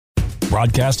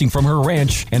Broadcasting from her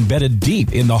ranch embedded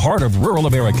deep in the heart of rural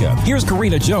America, here's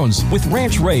Karina Jones with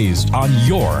Ranch Raised on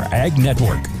your Ag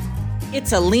Network.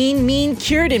 It's a lean, mean,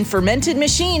 cured and fermented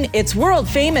machine. It's world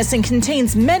famous and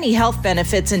contains many health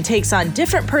benefits and takes on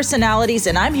different personalities,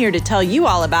 and I'm here to tell you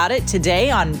all about it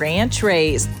today on Ranch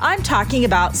Raised. I'm talking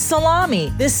about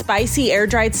salami. This spicy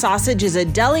air-dried sausage is a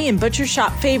deli and butcher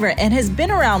shop favorite and has been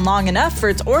around long enough for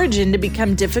its origin to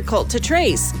become difficult to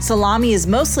trace. Salami is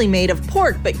mostly made of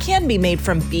pork, but can be made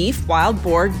from beef, wild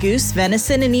boar, goose,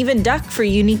 venison, and even duck for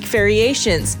unique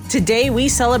variations. Today we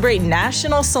celebrate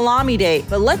National Salami Day,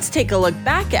 but let's take a look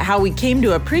back at how we came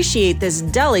to appreciate this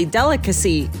deli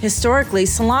delicacy. Historically,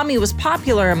 salami was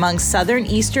popular among Southern,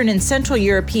 Eastern, and Central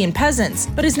European peasants,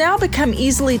 but has now become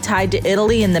easily tied to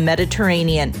Italy and the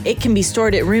Mediterranean. It can be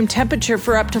stored at room temperature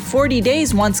for up to 40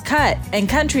 days once cut, and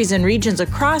countries and regions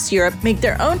across Europe make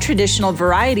their own traditional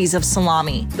varieties of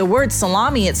salami. The word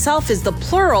salami itself is the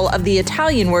plural of the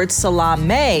Italian word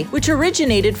salame, which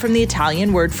originated from the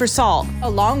Italian word for salt.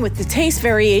 Along with the taste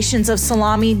variations of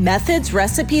salami, methods,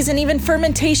 recipes, and even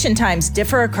fermentation times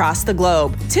differ across the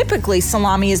globe. Typically,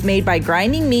 salami is made by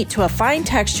grinding meat to a fine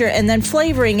texture and then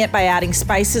flavoring it by adding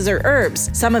spices or herbs.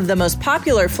 Some of the most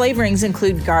popular flavorings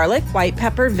include garlic, white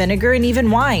pepper, vinegar, and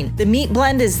even wine. The meat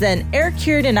blend is then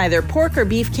air-cured in either pork or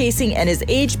beef casing and is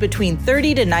aged between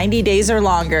 30 to 90 days or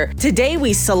longer. Today,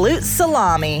 we salute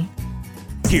salami.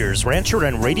 Here's rancher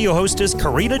and radio hostess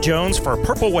Karina Jones for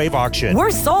Purple Wave Auction.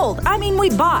 We're sold. We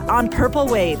bought on Purple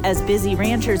Wave. As busy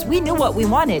ranchers, we knew what we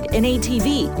wanted, an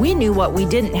ATV. We knew what we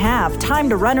didn't have, time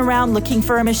to run around looking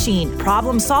for a machine.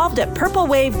 Problem solved at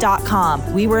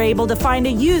purplewave.com. We were able to find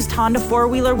a used Honda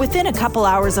four-wheeler within a couple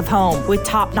hours of home. With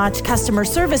top-notch customer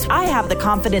service, I have the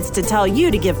confidence to tell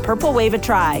you to give Purple Wave a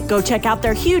try. Go check out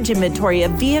their huge inventory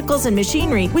of vehicles and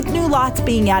machinery with new lots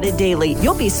being added daily.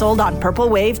 You'll be sold on Purple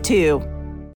Wave too.